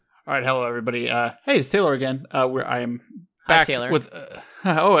All right, hello everybody. Hey, it's Taylor again. Where I am Hi, back Taylor. with.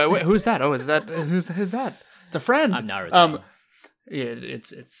 Wait, who's that? Oh, is that who's that? It's a friend. I'm Naruto. Yeah,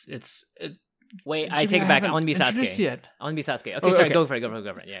 it's. Wait, Jimmy, I take it back. I haven't want to be introduced Sasuke. yet. I want to be Sasuke. Okay, Oh, sorry. okay. Go for it.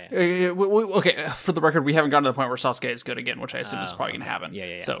 Yeah. Okay, for the record, we haven't gotten to the point where Sasuke is good again, which I assume is probably okay. going to happen.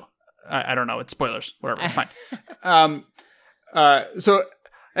 Yeah. So I don't know. It's spoilers. Whatever. It's fine.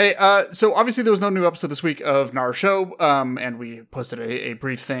 So obviously there was no new episode this week of Naruto, and we posted a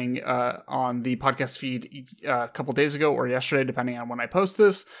brief thing on the podcast feed a couple days ago or yesterday, depending on when I post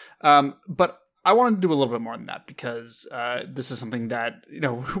this. But I wanted to do a little bit more than that because this is something that,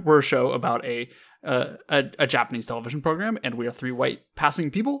 we're a show about a Japanese television program, and we are three white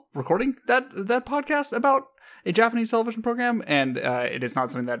passing people recording that podcast about a Japanese television program, and it is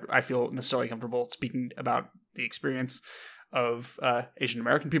not something that I feel necessarily comfortable speaking about the experience of Asian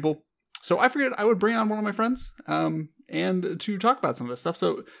American people. So I figured I would bring on one of my friends and to talk about some of this stuff.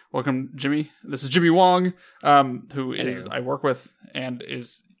 So welcome, Jimmy. This is Jimmy Wong, who is I work with and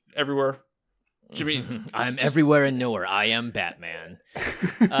is everywhere. Jimmy, I'm everywhere and nowhere. I am Batman.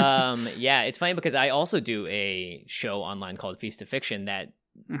 Yeah, it's funny because I also do a show online called Feast of Fiction that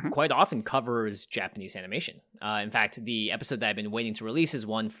quite often covers Japanese animation. In fact, the episode that I've been waiting to release is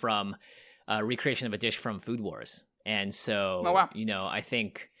one from recreation of a dish from Food Wars. And so, oh, wow. I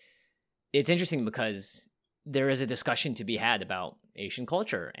think it's interesting because there is a discussion to be had about Asian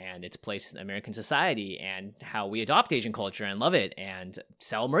culture and its place in American society and how we adopt Asian culture and love it and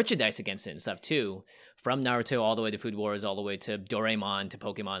sell merchandise against it and stuff too, from Naruto all the way to Food Wars, all the way to Doraemon to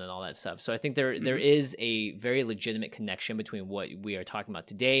Pokemon and all that stuff. So I think there is a very legitimate connection between what we are talking about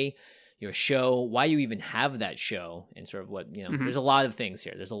today, your show, why you even have that show, and sort of what, there's a lot of things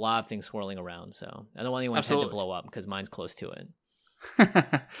here. There's a lot of things swirling around. So I don't want anyone's head to blow up because mine's close to it.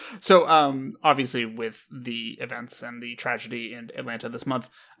 So, obviously, with the events and the tragedy in Atlanta this month,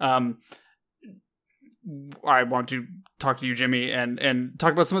 I want to talk to you, Jimmy, and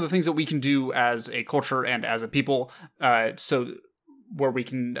talk about some of the things that we can do as a culture and as a people, so where we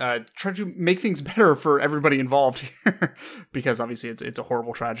can try to make things better for everybody involved here, because obviously it's a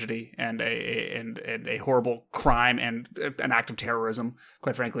horrible tragedy and a horrible crime and an act of terrorism,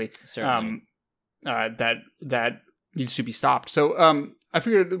 quite frankly. Certainly. That needs to be stopped. So I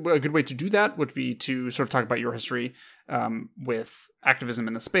figured a good way to do that would be to sort of talk about your history with activism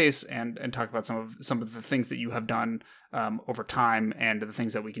in the space and talk about some of the things that you have done over time and the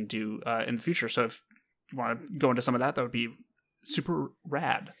things that we can do in the future. So if you want to go into some of that, that would be super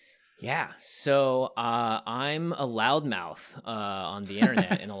rad. Yeah, so I'm a loudmouth on the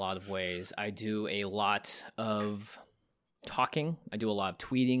internet in a lot of ways. I do a lot of talking. I do a lot of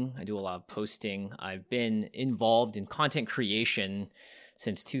tweeting. I do a lot of posting. I've been involved in content creation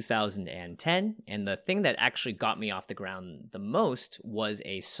since 2010. And the thing that actually got me off the ground the most was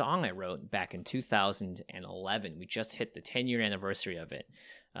a song I wrote back in 2011. We just hit the 10-year anniversary of it.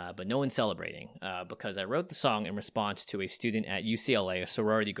 But no one's celebrating because I wrote the song in response to a student at UCLA, a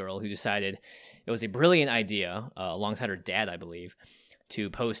sorority girl, who decided it was a brilliant idea, alongside her dad, I believe, to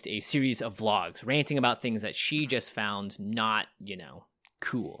post a series of vlogs ranting about things that she just found not,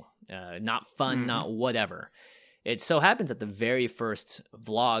 cool, not fun, not whatever. It so happens that the very first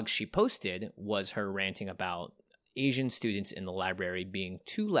vlog she posted was her ranting about Asian students in the library being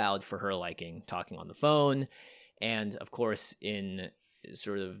too loud for her liking, talking on the phone, and of course, in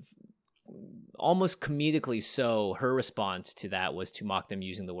sort of almost comedically so, her response to that was to mock them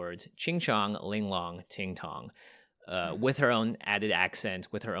using the words ching chong, ling long, ting tong, with her own added accent,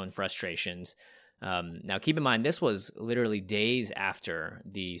 with her own frustrations. Now, keep in mind, this was literally days after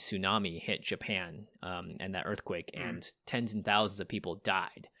the tsunami hit Japan and that earthquake, and tens and thousands of people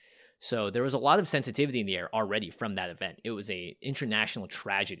died. So there was a lot of sensitivity in the air already from that event. It was a international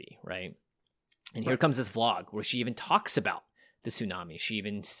tragedy, right? And here comes this vlog where she even talks about the tsunami. She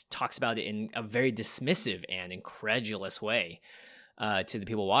even talks about it in a very dismissive and incredulous way to the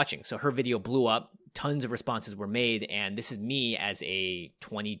people watching. So her video blew up, tons of responses were made, and this is me as a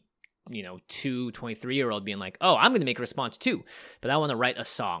 23-year-old being like, oh, I'm going to make a response too, but I want to write a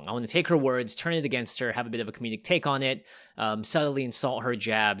song. I want to take her words, turn it against her, have a bit of a comedic take on it, subtly insult her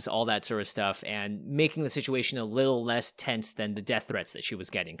jabs, all that sort of stuff, and making the situation a little less tense than the death threats that she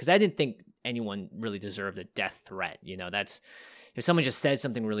was getting. Because I didn't think anyone really deserved a death threat. That's, if someone just says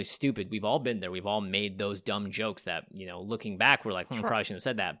something really stupid, we've all been there. We've all made those dumb jokes that, looking back, we're like, I probably shouldn't have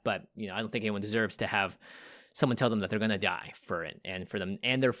said that. But, I don't think anyone deserves to have someone tell them that they're going to die for it, and for them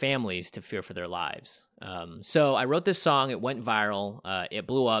and their families to fear for their lives. So I wrote this song. It went viral. It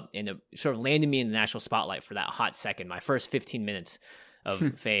blew up, and it sort of landed me in the national spotlight for that hot second. My first 15 minutes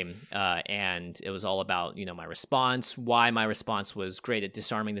of fame. And it was all about, my response, why my response was great at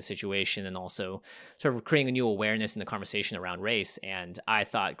disarming the situation and also sort of creating a new awareness in the conversation around race. And I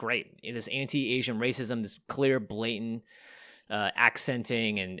thought, great, this anti-Asian racism, this clear, blatant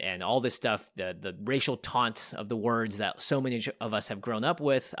accenting and all this stuff, the racial taunts of the words that so many of us have grown up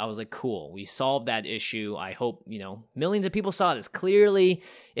with. I was like, cool, we solved that issue. I hope, millions of people saw this. Clearly,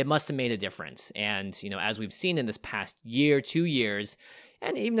 it must have made a difference. And, as we've seen in this past year, 2 years,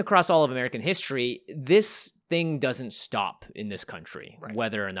 and even across all of American history, this thing doesn't stop in this country, right?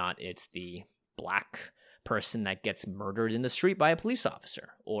 Whether or not it's the Black person that gets murdered in the street by a police officer,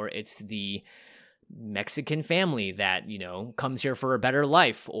 or it's the Mexican family that, comes here for a better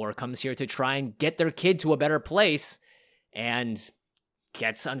life or comes here to try and get their kid to a better place and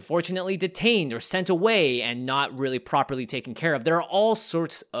gets unfortunately detained or sent away and not really properly taken care of. There are all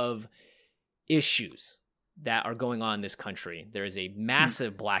sorts of issues that are going on in this country. There is a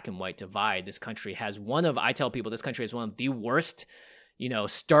massive black and white divide. This country has I tell people this country has one of the worst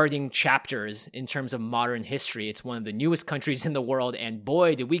starting chapters in terms of modern history. It's one of the newest countries in the world, and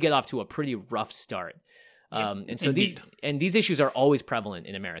boy, did we get off to a pretty rough start. And so these issues are always prevalent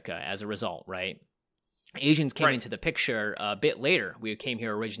in America as a result, right? Asians came into the picture a bit later. We came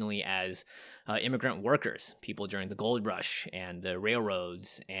here originally as immigrant workers, people during the gold rush and the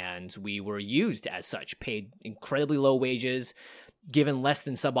railroads, and we were used as such, paid incredibly low wages, given less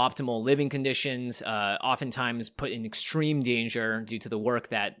than suboptimal living conditions, oftentimes put in extreme danger due to the work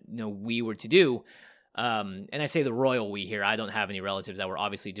that we were to do. And I say the royal we here. I don't have any relatives that were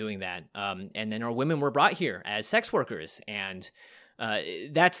obviously doing that. And then our women were brought here as sex workers, and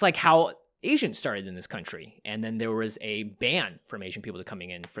that's like how Asians started in this country. And then there was a ban from Asian people to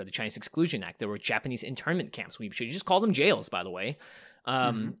coming in for the Chinese Exclusion Act. There were Japanese internment camps. We should just call them jails, by the way.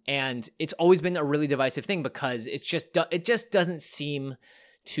 And it's always been a really divisive thing because it just doesn't seem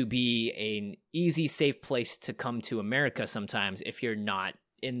to be an easy, safe place to come to America sometimes if you're not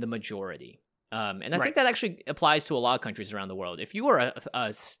in the majority. And I think that actually applies to a lot of countries around the world. If you are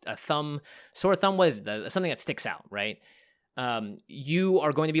a sore thumb, what is it? Something that sticks out, right? You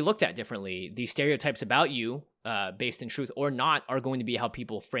are going to be looked at differently. The stereotypes about you, based in truth or not, are going to be how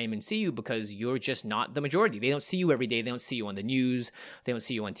people frame and see you because you're just not the majority. They don't see you every day. They don't see you on the news. They don't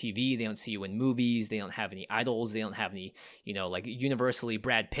see you on TV. They don't see you in movies. They don't have any idols. They don't have any, like universally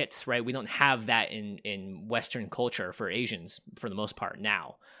Brad Pitts, right? We don't have that in Western culture for Asians for the most part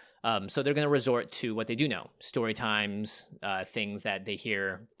now. So they're going to resort to what they do know, story times, things that they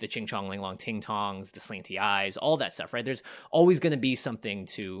hear, the ching chong ling long ting tongs, the slanty eyes, all that stuff, right? There's always going to be something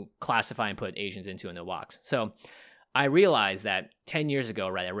to classify and put Asians into in a box. So I realized that 10 years ago,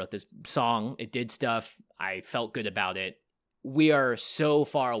 right, I wrote this song, it did stuff, I felt good about it. We are so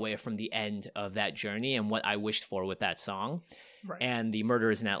far away from the end of that journey and what I wished for with that song. Right. And the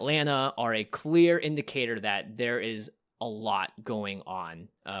murders in Atlanta are a clear indicator that there is a lot going on.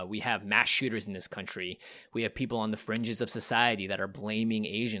 We have mass shooters in this country. We have people on the fringes of society that are blaming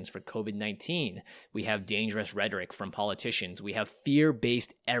Asians for COVID-19. We have dangerous rhetoric from politicians. We have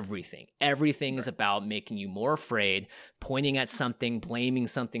fear-based everything. Everything is about making you more afraid, pointing at something, blaming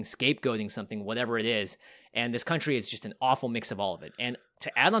something, scapegoating something, whatever it is. And this country is just an awful mix of all of it. And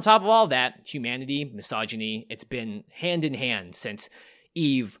to add on top of all that, humanity, misogyny, it's been hand in hand since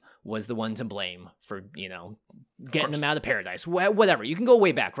Eve was the one to blame for, getting them out of paradise, whatever. You can go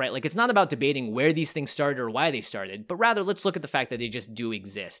way back, right? Like, it's not about debating where these things started or why they started, but rather let's look at the fact that they just do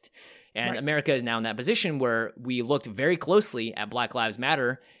exist. And America is now in that position where we looked very closely at Black Lives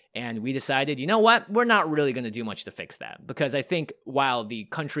Matter and we decided, you know what? We're not really going to do much to fix that. Because I think while the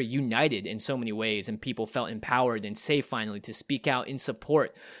country united in so many ways and people felt empowered and safe finally to speak out in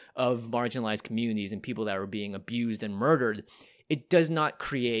support of marginalized communities and people that were being abused and murdered, it does not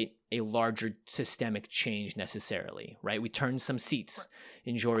create a larger systemic change necessarily, right? We turned some seats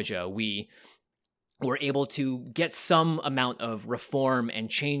in Georgia. We were able to get some amount of reform and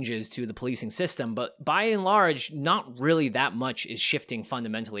changes to the policing system, but by and large, not really that much is shifting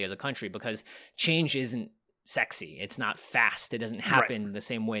fundamentally as a country because change isn't sexy. It's not fast. It doesn't happen the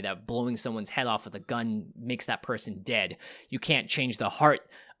same way that blowing someone's head off with a gun makes that person dead. You can't change the heart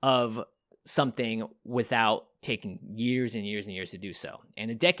of something without taking years and years and years to do so.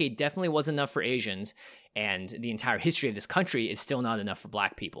 And a decade definitely wasn't enough for Asians, and the entire history of this country is still not enough for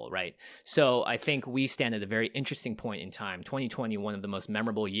Black people, right? So I think we stand at a very interesting point in time. 2020, one of the most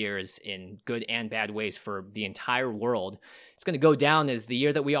memorable years in good and bad ways for the entire world. It's going to go down as the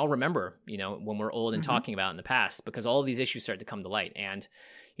year that we all remember, when we're old and talking about in the past, because all of these issues start to come to light. And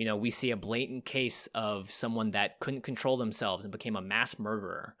we see a blatant case of someone that couldn't control themselves and became a mass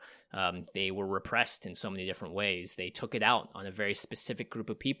murderer. They were repressed in so many different different ways. They took it out on a very specific group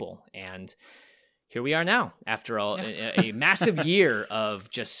of people. And here we are now, after a massive year of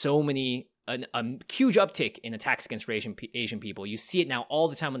just so many, a huge uptick in attacks against Asian people. You see it now all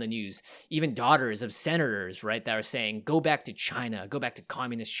the time on the news. Even daughters of senators, right, that are saying, go back to China, go back to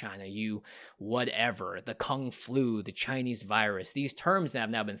communist China, you whatever, the Kung flu, the Chinese virus. These terms that have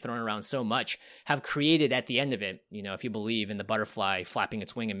now been thrown around so much have created at the end of it, if you believe in the butterfly flapping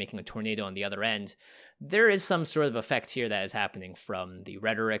its wing and making a tornado on the other end, there is some sort of effect here that is happening from the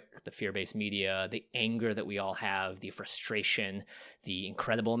rhetoric, the fear-based media, the anger that we all have, the frustration, the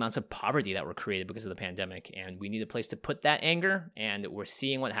incredible amounts of poverty that were created because of the pandemic. And we need a place to put that anger, and we're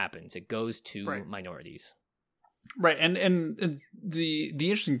seeing what happens. It goes to minorities. Right. And the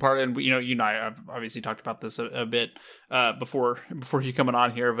interesting part, and you and I have obviously talked about this a bit before you coming on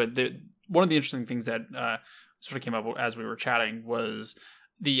here, but one of the interesting things that sort of came up as we were chatting was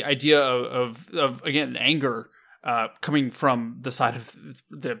the idea of again, anger coming from the side of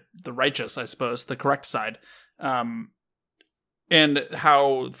the righteous, I suppose, the correct side, and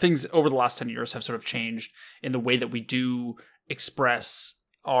how things over the last 10 years have sort of changed in the way that we do express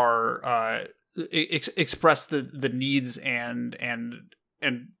our express the needs and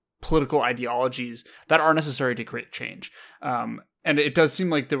political ideologies that are necessary to create change. And it does seem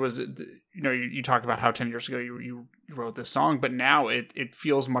like there was, you talk about how 10 years ago you wrote this song, but now it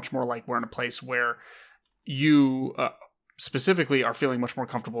feels much more like we're in a place where you specifically are feeling much more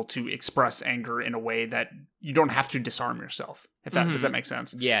comfortable to express anger in a way that you don't have to disarm yourself. If that does that make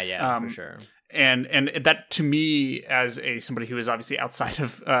sense? Yeah, for sure. And that, to me, as somebody who is obviously outside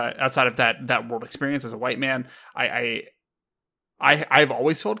of that world experience as a white man, I've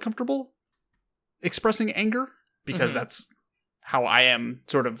always felt comfortable expressing anger because that's how I am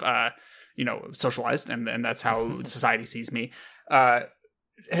sort of socialized, and that's how society sees me.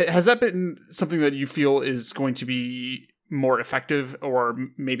 Has that been something that you feel is going to be more effective, or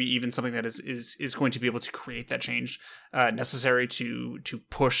maybe even something that is going to be able to create that change necessary to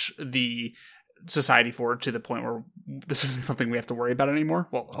push the society forward to the point where this isn't something we have to worry about anymore?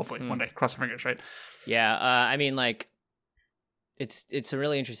 Well, hopefully one day, cross our fingers, right? Yeah. I mean, like, it's a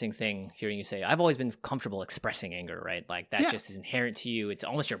really interesting thing hearing you say, I've always been comfortable expressing anger, right? Like that just is inherent to you. It's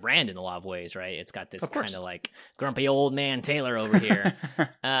almost your brand in a lot of ways, right? It's got this kind of like grumpy old man Taylor over here.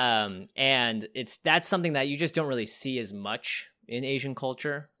 And that's something that you just don't really see as much in Asian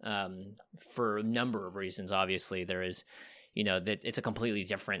culture, for a number of reasons. Obviously there is, that it's a completely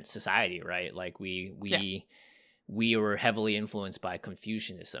different society, right? Like we were heavily influenced by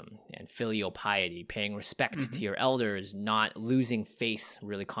Confucianism and filial piety, paying respect to your elders, not losing face,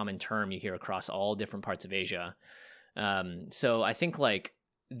 really common term you hear across all different parts of Asia. So I think like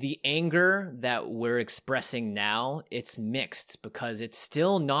the anger that we're expressing now, it's mixed because it's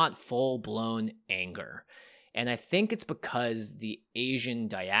still not full-blown anger. And I think it's because the Asian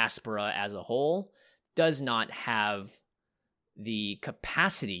diaspora as a whole does not have the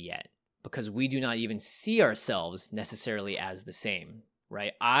capacity yet, because we do not even see ourselves necessarily as the same,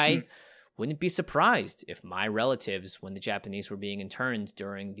 right? I wouldn't be surprised if my relatives, when the Japanese were being interned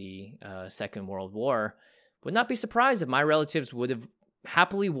during the Second World War, would not be surprised if my relatives would have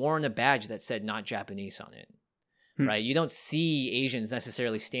happily worn a badge that said not Japanese on it, right? You don't see Asians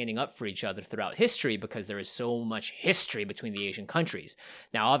necessarily standing up for each other throughout history because there is so much history between the Asian countries.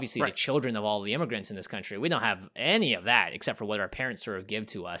 Now, obviously, the children of all the immigrants in this country, we don't have any of that except for what our parents sort of give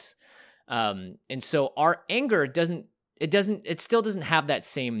to us. And so our anger it still doesn't have that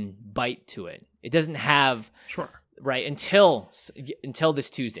same bite to it. It doesn't have, right, until this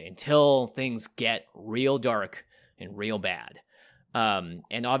Tuesday, until things get real dark and real bad.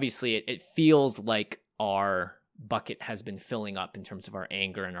 And obviously it feels like our bucket has been filling up in terms of our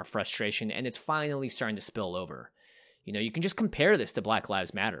anger and our frustration, and it's finally starting to spill over. You can just compare this to Black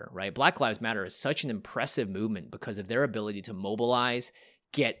Lives Matter, right? Black Lives Matter is such an impressive movement because of their ability to mobilize,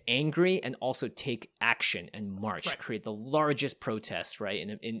 get angry, and also take action and march, create the largest protest, right,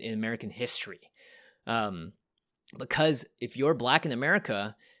 in American history. Because if you're Black in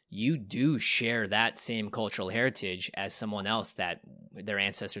America, you do share that same cultural heritage as someone else that their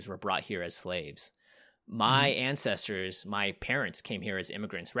ancestors were brought here as slaves. My ancestors, my parents came here as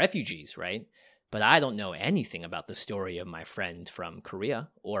immigrants, refugees, right? But I don't know anything about the story of my friend from Korea,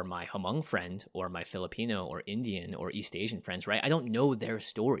 or my Hmong friend, or my Filipino or Indian or East Asian friends, right? I don't know their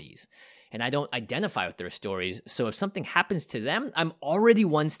stories, and I don't identify with their stories. So if something happens to them, I'm already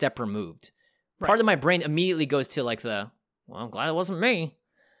one step removed. Part of my brain immediately goes to like well, I'm glad it wasn't me,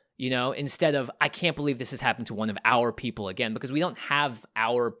 instead of, I can't believe this has happened to one of our people again, because we don't have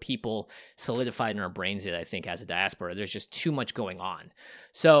our people solidified in our brains yet, I think, as a diaspora. There's just too much going on.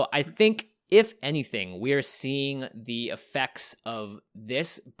 So I think if anything, we are seeing the effects of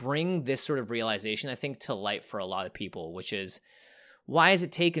this bring this sort of realization, I think, to light for a lot of people, which is, why has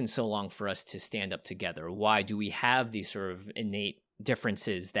it taken so long for us to stand up together? Why do we have these sort of innate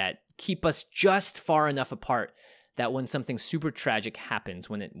differences that keep us just far enough apart that when something super tragic happens,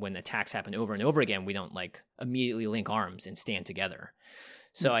 when attacks happen over and over again, we don't like immediately link arms and stand together?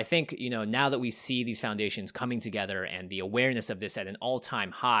 So I think, now that we see these foundations coming together and the awareness of this at an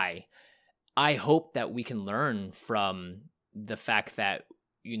all-time high, I hope that we can learn from the fact that,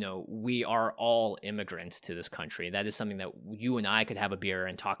 we are all immigrants to this country. That is something that you and I could have a beer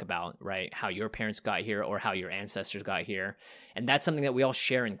and talk about, right? How your parents got here or how your ancestors got here. And that's something that we all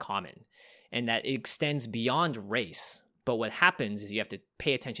share in common, and that it extends beyond race. But what happens is you have to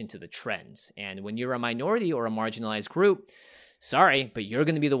pay attention to the trends. And when you're a minority or a marginalized group, sorry, but you're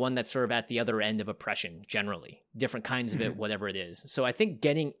going to be the one that's sort of at the other end of oppression, generally. Different kinds of it, whatever it is. So I think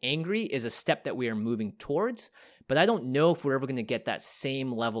getting angry is a step that we are moving towards, but I don't know if we're ever going to get that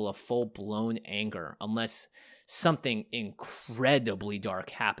same level of full-blown anger unless something incredibly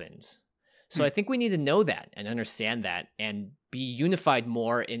dark happens. So I think we need to know that and understand that and be unified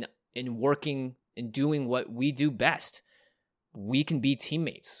more in working and doing what we do best. We can be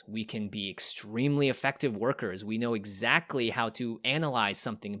teammates. We can be extremely effective workers. We know exactly how to analyze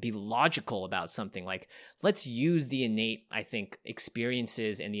something and be logical about something. Like, let's use the innate, I think,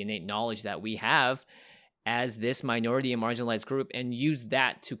 experiences and the innate knowledge that we have as this minority and marginalized group and use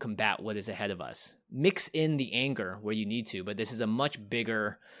that to combat what is ahead of us. Mix in the anger where you need to, but this is a much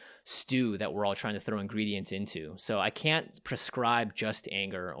bigger stew that we're all trying to throw ingredients into. So I can't prescribe just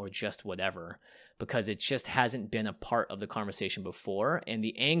anger or just whatever, because it just hasn't been a part of the conversation before. And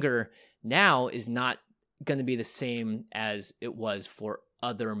the anger now is not going to be the same as it was for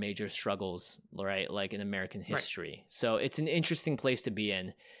other major struggles, right? Like in American history. Right. So it's an interesting place to be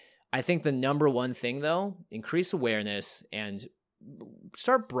in. I think the number one thing, though, increase awareness and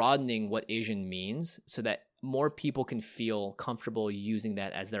start broadening what Asian means so that more people can feel comfortable using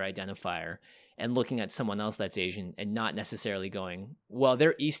that as their identifier and looking at someone else that's Asian and not necessarily going, well,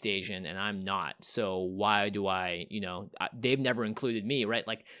 they're East Asian and I'm not. So why do they've never included me, right?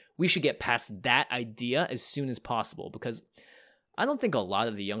 Like, we should get past that idea as soon as possible, because I don't think a lot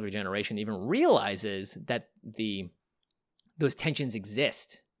of the younger generation even realizes that those tensions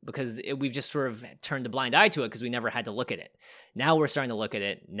exist, because we've just sort of turned a blind eye to it because we never had to look at it. Now we're starting to look at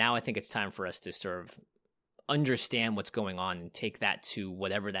it. Now I think it's time for us to sort of understand what's going on and take that to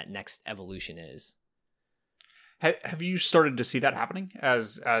whatever that next evolution is. Have you started to see that happening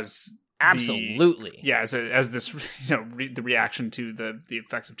as absolutely as this the reaction to the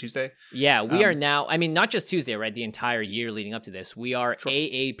effects of Tuesday? Yeah, we are now, I mean, not just Tuesday, right? The entire year leading up to this, we are sure.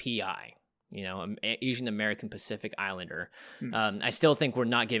 AAPI, Asian American Pacific Islander. I still think we're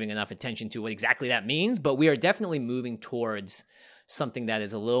not giving enough attention to what exactly that means, but we are definitely moving towards something that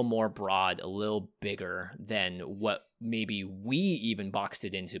is a little more broad, a little bigger than what maybe we even boxed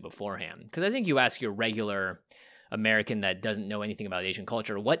it into beforehand. Because I think you ask your regular American that doesn't know anything about Asian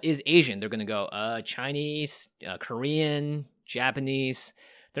culture, what is Asian? They're going to go, Chinese, Korean, Japanese.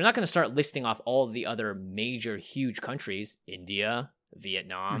 They're not going to start listing off all of the other major, huge countries, India,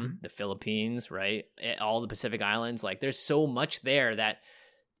 Vietnam, the Philippines, right? All the Pacific Islands. Like, there's so much there that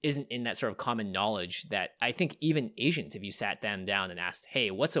isn't in that sort of common knowledge that I think even Asians, if you sat them down and asked,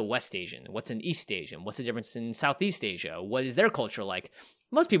 hey, what's a West Asian? What's an East Asian? What's the difference in Southeast Asia? What is their culture like?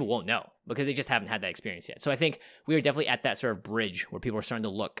 Most people won't know because they just haven't had that experience yet. So I think we are definitely at that sort of bridge where people are starting to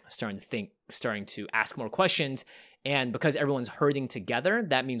look, starting to think, starting to ask more questions. And because everyone's herding together,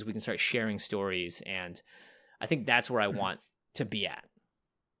 that means we can start sharing stories. And I think that's where I want to be at.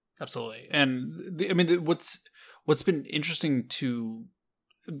 Absolutely. And what's been interesting to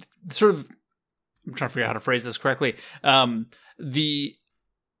sort of, I'm trying to figure out how to phrase this correctly. As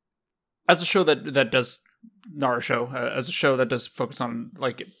a show that does Naruto, as a show that does focus on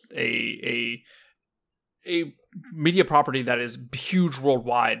like a media property that is huge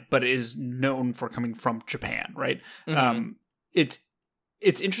worldwide, but is known for coming from Japan, right? Mm-hmm. It's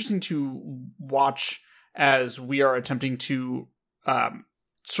interesting to watch as we are attempting to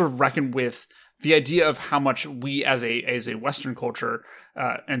sort of reckon with the idea of how much we as a Western culture,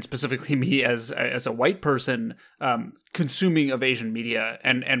 and specifically me as a white person, consuming of Asian media,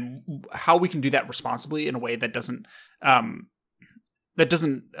 and how we can do that responsibly in a way that doesn't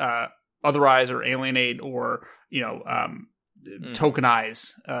otherize or alienate or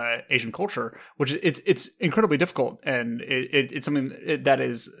tokenize Asian culture, which it's incredibly difficult, and it's something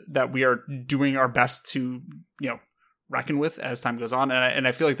that we are doing our best to reckon with as time goes on, and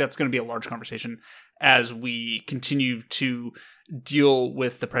I feel like that's going to be a large conversation as we continue to deal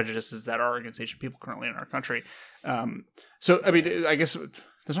with the prejudices that are against Asian people currently in our country. So, I mean, I guess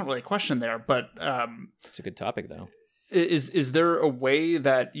there's not really a question there, but it's a good topic, though. Is there a way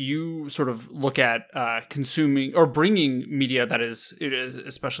that you sort of look at consuming or bringing media that is,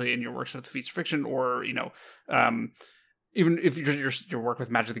 especially in your works with feature fiction, or even if your work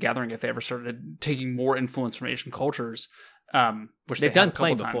with Magic the Gathering, if they ever started taking more influence from Asian cultures, which they've done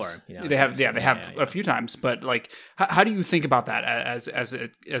playing before, they have a few times, but like, how do you think about that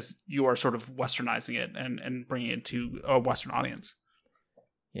as you are sort of westernizing it and bringing it to a Western audience?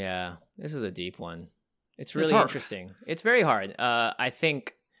 Yeah, this is a deep one. It's really interesting. It's very hard. I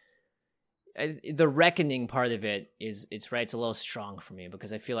think the reckoning part of it is it's a little strong for me,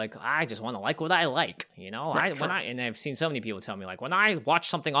 because I feel like I just want to like what I like, Right, and I've seen so many people tell me, like, when I watch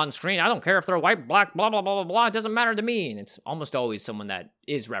something on screen, I don't care if they're white, black, blah blah blah blah blah. It doesn't matter to me. And it's almost always someone that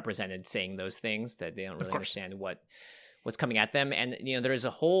is represented saying those things, that they don't really understand what's coming at them. And there's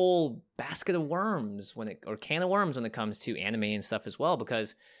a whole basket of worms or can of worms when it comes to anime and stuff as well,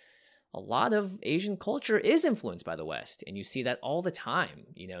 because a lot of Asian culture is influenced by the West, and you see that all the time.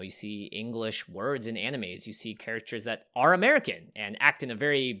 You see English words in animes. You see characters that are American and act in a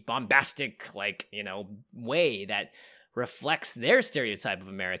very bombastic, way that reflects their stereotype of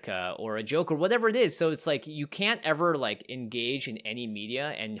America, or a joke, or whatever it is. So it's like you can't ever engage in any media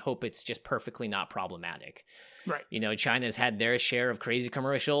and hope it's just perfectly not problematic. Right. China's had their share of crazy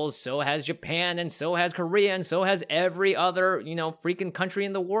commercials, so has Japan, and so has Korea, and so has every other, freaking country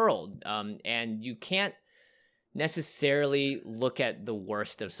in the world. And you can't necessarily look at the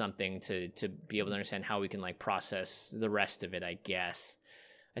worst of something to be able to understand how we can process the rest of it, I guess.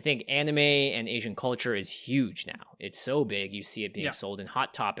 I think anime and Asian culture is huge now. It's so big, you see it being sold in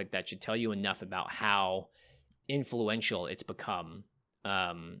Hot Topic. That should tell you enough about how influential it's become.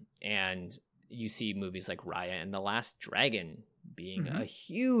 And you see movies like Raya and The Last Dragon being a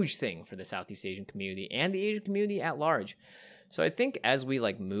huge thing for the Southeast Asian community and the Asian community at large. So I think as we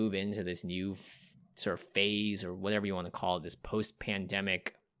move into this new sort of phase, or whatever you want to call it, this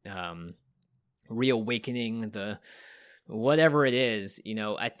post-pandemic reawakening, the whatever it is,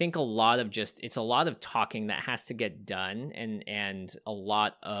 I think it's a lot of talking that has to get done, and a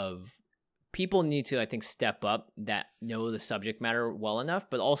lot of people need to, I think, step up that know the subject matter well enough,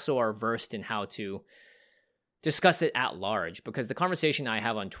 but also are versed in how to discuss it at large, because the conversation I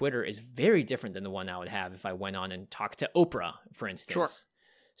have on Twitter is very different than the one I would have if I went on and talked to Oprah, for instance. Sure.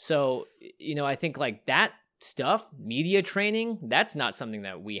 So, I think that stuff, media training, that's not something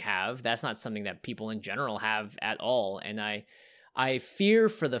that we have. That's not something that people in general have at all. And I fear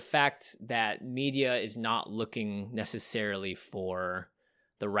for the fact that media is not looking necessarily for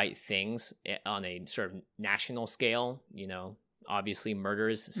the right things on a sort of national scale. Obviously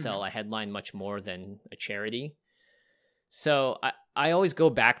murders sell a headline much more than a charity. So I always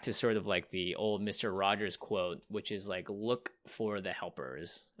go back to sort of the old Mr. Rogers quote, which is look for the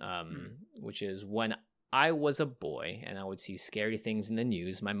helpers, which is, when I was a boy and I would see scary things in the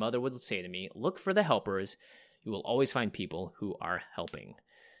news, my mother would say to me, look for the helpers. You will always find people who are helping.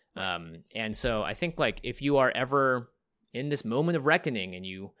 And so I think if you are ever in this moment of reckoning and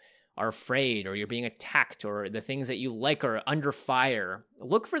you are afraid, or you're being attacked, or the things that you like are under fire,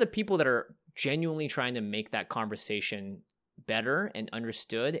 look for the people that are genuinely trying to make that conversation better and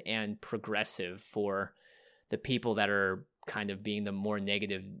understood and progressive for the people that are kind of being the more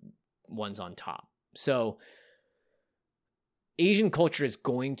negative ones on top. So Asian culture is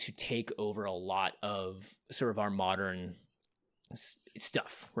going to take over a lot of sort of our modern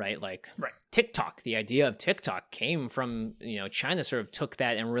stuff, right? Right. TikTok, the idea of TikTok came from, China sort of took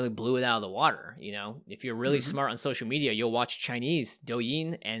that and really blew it out of the water. If you're really smart on social media, you'll watch Chinese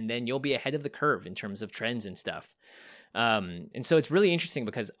Douyin, and then you'll be ahead of the curve in terms of trends and stuff. And so it's really interesting,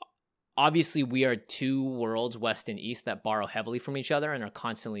 because obviously we are two worlds, West and East, that borrow heavily from each other and are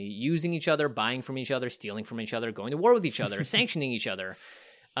constantly using each other, buying from each other, stealing from each other, going to war with each other, sanctioning each other.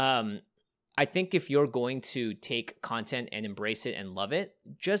 I think if you're going to take content and embrace it and love it,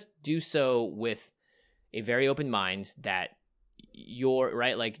 just do so with a very open mind, that you're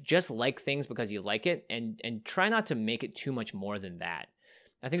right, just like things because you like it, and try not to make it too much more than that.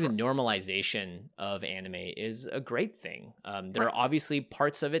 I think the normalization of anime is a great thing. There are obviously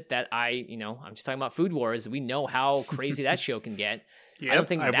parts of it that I'm just talking about Food Wars. We know how crazy that show can get. I don't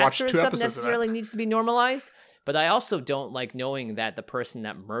think that sort of stuff necessarily needs to be normalized. But I also don't like knowing that the person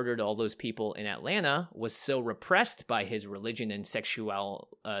that murdered all those people in Atlanta was so repressed by his religion and sexual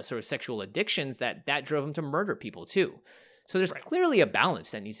addictions that drove him to murder people too. So there's clearly a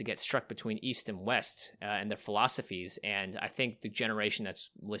balance that needs to get struck between East and West and their philosophies. And I think the generation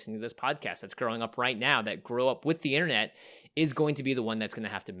that's listening to this podcast, that's growing up right now, that grew up with the internet, is going to be the one that's going to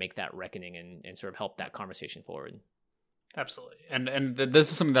have to make that reckoning and sort of help that conversation forward. Absolutely. And this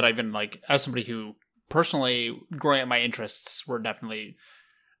is something that I've been like, as somebody who personally, growing up, my interests were definitely,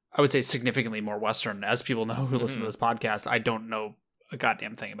 I would say, significantly more Western. As people know who listen to this podcast, I don't know a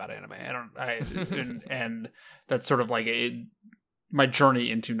goddamn thing about anime. And that's sort of like my journey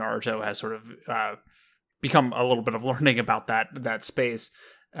into Naruto has sort of become a little bit of learning about that space.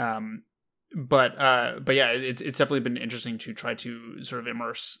 But yeah, it's definitely been interesting to try to sort of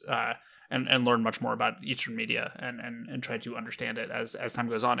immerse and learn much more about Eastern media and try to understand it as time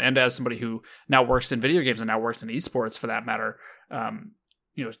goes on. And as somebody who now works in video games and now works in esports for that matter,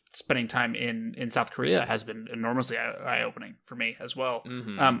 spending time in South Korea has been enormously eye-opening for me as well.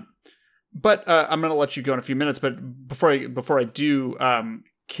 But I'm going to let you go in a few minutes. But before I do,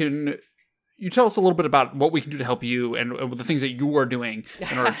 can you tell us a little bit about what we can do to help you and the things that you are doing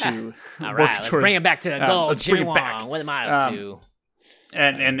in order to all right, let's bring it back to gold. Let's bring it back. What am I up to?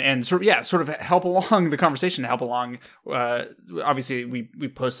 And sort of help along the conversation, help along. Obviously, we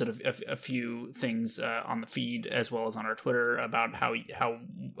posted a few things on the feed as well as on our Twitter about how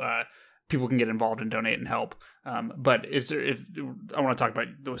people can get involved and donate and help. But if I want to talk about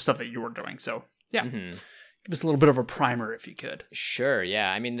the stuff that you were doing, so yeah. Give us a little bit of a primer if you could. Sure,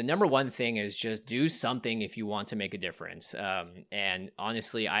 yeah. I mean, the number one thing is just do something if you want to make a difference. And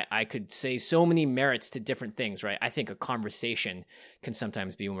honestly, I could say so many merits to different things, right? I think a conversation can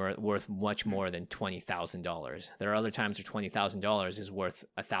sometimes be worth much more than $20,000. There are other times where $20,000 is worth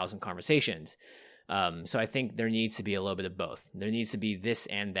 1,000 conversations. So I think there needs to be a little bit of both. There needs to be this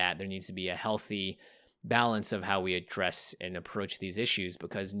and that. There needs to be a healthy balance of how we address and approach these issues,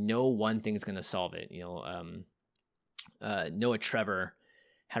 because no one thing is going to solve it. Noah Trevor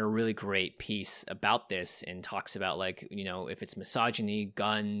had a really great piece about this and talks about, like, if it's misogyny,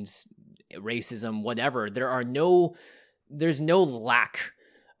 guns, racism, whatever, there's no lack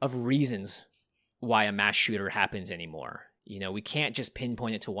of reasons why a mass shooter happens anymore. We can't just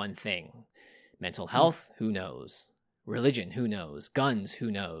pinpoint it to one thing. Mental health, who knows? Religion, who knows? Guns,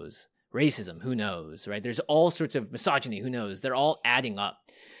 who knows? Racism, who knows, right? There's all sorts of misogyny, who knows? They're all adding up.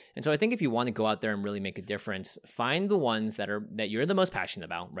 And so I think if you want to go out there and really make a difference, find the ones that you're the most passionate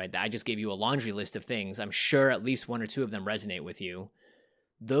about, right? I just gave you a laundry list of things. I'm sure at least one or two of them resonate with you.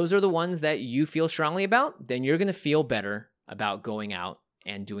 Those are the ones that you feel strongly about. Then you're going to feel better about going out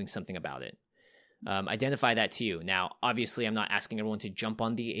and doing something about it. Identify that to you. Now, obviously, I'm not asking everyone to jump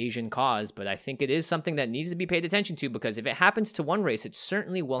on the Asian cause, but I think it is something that needs to be paid attention to, because if it happens to one race, it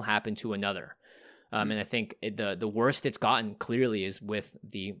certainly will happen to another. And I think the worst it's gotten clearly is with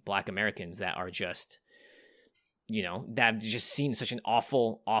the Black Americans that are just, that have just seen such an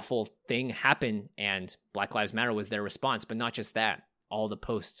awful, awful thing happen, and Black Lives Matter was their response. But not just that. All the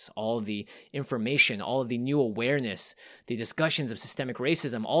posts, all of the information, all of the new awareness, the discussions of systemic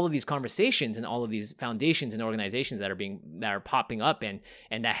racism, all of these conversations and all of these foundations and organizations that are popping up and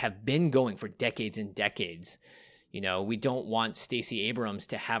that have been going for decades and decades. We don't want Stacey Abrams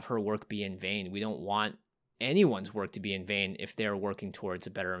to have her work be in vain. We don't want anyone's work to be in vain if they're working towards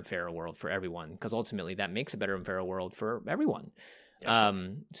a better and fairer world for everyone, because ultimately that makes a better and fairer world for everyone.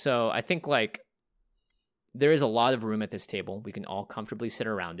 So I think, like, there is a lot of room at this table. We can all comfortably sit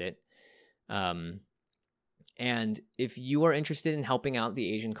around it. And if you are interested in helping out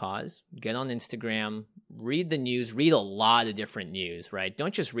the Asian cause, get on Instagram, read the news, read a lot of different news, right?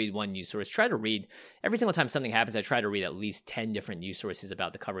 Don't just read one news source. Try to read, every single time something happens, I try to read at least 10 different news sources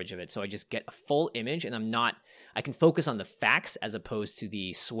about the coverage of it. So I just get a full image, and I can focus on the facts as opposed to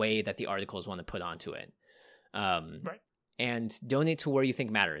the sway that the articles want to put onto it. Right. And donate to where you think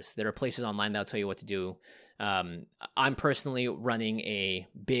matters. There are places online that'll tell you what to do. I'm personally running a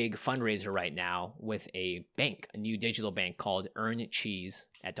big fundraiser right now with a bank, a new digital bank called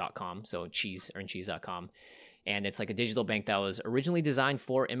earncheese.com. So earncheese.com. And it's like a digital bank that was originally designed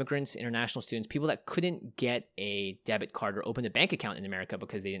for immigrants, international students, people that couldn't get a debit card or open a bank account in America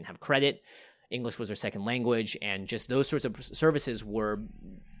because they didn't have credit. English was their second language, and just those sorts of services were,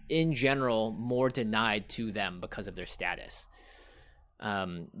 in general, more denied to them because of their status.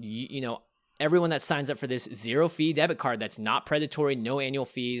 Everyone that signs up for this zero-fee debit card that's not predatory, no annual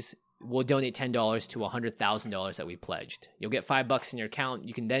fees, will donate $10 to $100,000 that we pledged. You'll get $5 in your account.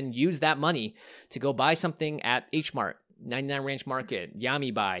 You can then use that money to go buy something at H Mart, 99 Ranch Market,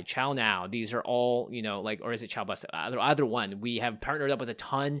 Yami Buy, Chow Now. These are all, or is it Chow Bus? Either one. We have partnered up with a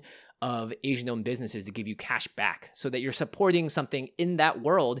ton of Asian-owned businesses to give you cash back so that you're supporting something in that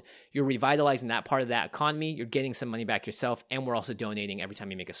world. You're revitalizing that part of that economy. You're getting some money back yourself, and we're also donating every time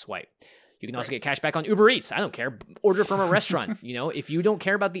you make a swipe. You can also get cash back on Uber Eats. I don't care. Order from a restaurant. If you don't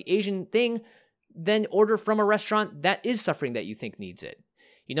care about the Asian thing, then order from a restaurant that is suffering that you think needs it.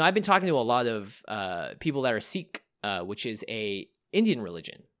 I've been talking to a lot of people that are Sikh, which is a Indian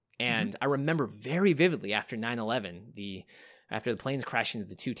religion. And I remember very vividly after 9/11, after the planes crashed into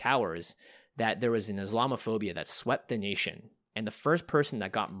the two towers, that there was an Islamophobia that swept the nation. And the first person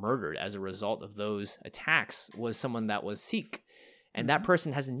that got murdered as a result of those attacks was someone that was Sikh. And that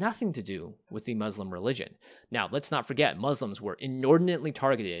person has nothing to do with the Muslim religion. Now, let's not forget, Muslims were inordinately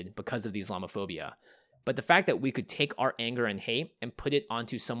targeted because of the Islamophobia. But the fact that we could take our anger and hate and put it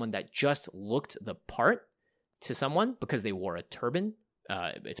onto someone that just looked the part to someone because they wore a turban,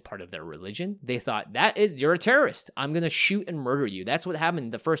 it's part of their religion. They thought, you're a terrorist. I'm going to shoot and murder you. That's what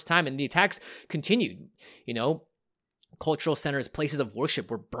happened the first time. And the attacks continued. Cultural centers, places of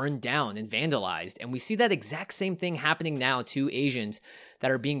worship were burned down and vandalized. And we see that exact same thing happening now to Asians that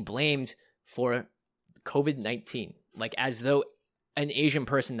are being blamed for COVID-19. Like as though an Asian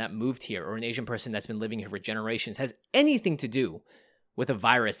person that moved here or an Asian person that's been living here for generations has anything to do with a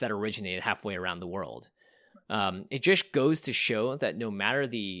virus that originated halfway around the world. It just goes to show that no matter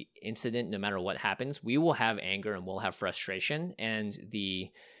the incident, no matter what happens, we will have anger and we'll have frustration. And the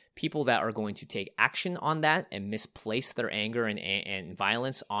people that are going to take action on that and misplace their anger and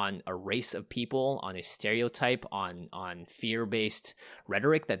violence on a race of people, on a stereotype, on fear-based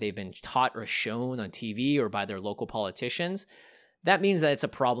rhetoric that they've been taught or shown on TV or by their local politicians, that means that it's a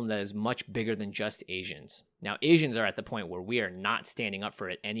problem that is much bigger than just Asians. Now, Asians are at the point where we are not standing up for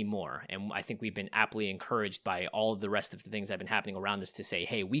it anymore. And I think we've been aptly encouraged by all of the rest of the things that have been happening around us to say,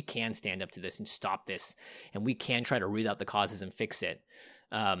 hey, we can stand up to this and stop this. And we can try to root out the causes and fix it.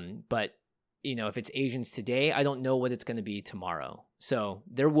 But, if it's Asians today, I don't know what it's going to be tomorrow. So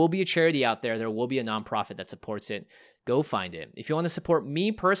there will be a charity out there. There will be a nonprofit that supports it. Go find it. If you want to support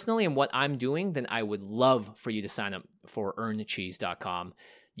me personally and what I'm doing, then I would love for you to sign up for earncheese.com.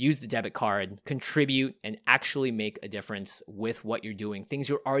 Use the debit card, contribute, and actually make a difference with what you're doing. Things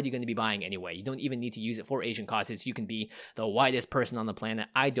you're already going to be buying anyway. You don't even need to use it for Asian causes. You can be the whitest person on the planet.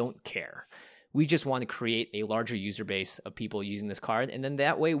 I don't care. We just want to create a larger user base of people using this card. And then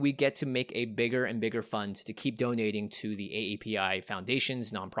that way we get to make a bigger and bigger fund to keep donating to the AAPI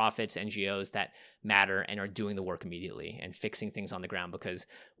foundations, nonprofits, NGOs that matter and are doing the work immediately and fixing things on the ground, because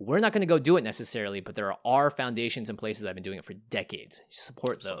we're not going to go do it necessarily, but there are foundations and places that have been doing it for decades.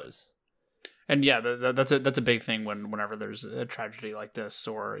 Support those. And yeah, that's a big thing whenever there's a tragedy like this,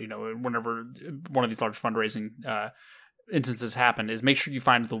 or whenever one of these large fundraising instances happen, is make sure you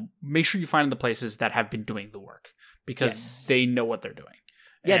find the places that have been doing the work, because they know what they're doing.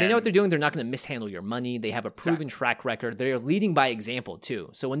 Yeah, they know what they're doing. They're not going to mishandle your money. They have a proven track record. They're leading by example too.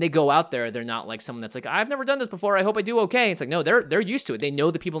 So when they go out there, they're not like someone that's like, I've never done this before, I hope I do okay. It's like, no, they're used to it. They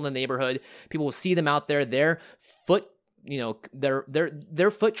know the people in the neighborhood. People will see them out there. Their foot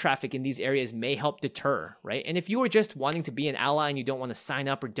traffic in these areas may help deter, right? And if you are just wanting to be an ally and you don't want to sign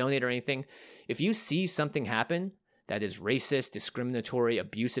up or donate or anything, if you see something happen that is racist, discriminatory,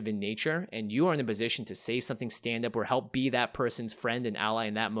 abusive in nature, and you are in a position to say something, stand up, or help be that person's friend and ally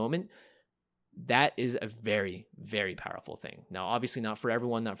in that moment, that is a very, very powerful thing. Now, obviously not for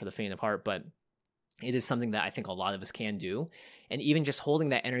everyone, not for the faint of heart, but it is something that I think a lot of us can do. And even just holding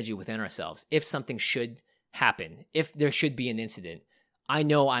that energy within ourselves, if something should happen, if there should be an incident, I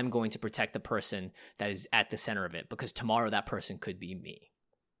know I'm going to protect the person that is at the center of it, because tomorrow that person could be me.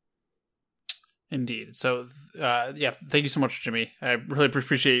 Indeed. So, thank you so much, Jimmy. I really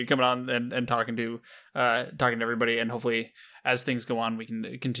appreciate you coming on and talking to everybody. And hopefully, as things go on, we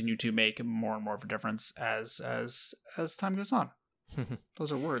can continue to make more and more of a difference as time goes on.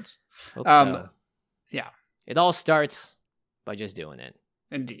 Those are words. Hope so. Yeah. It all starts by just doing it.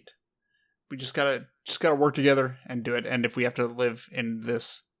 Indeed. We just gotta work together and do it. And if we have to live in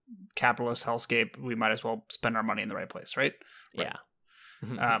this capitalist hellscape, we might as well spend our money in the right place, right? Yeah.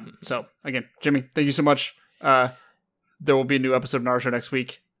 So again, Jimmy, thank you so much. There will be a new episode of Naruto next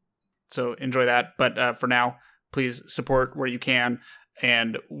week, so enjoy that. But for now, please support where you can,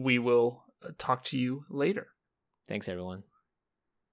 and we will talk to you later. Thanks, everyone.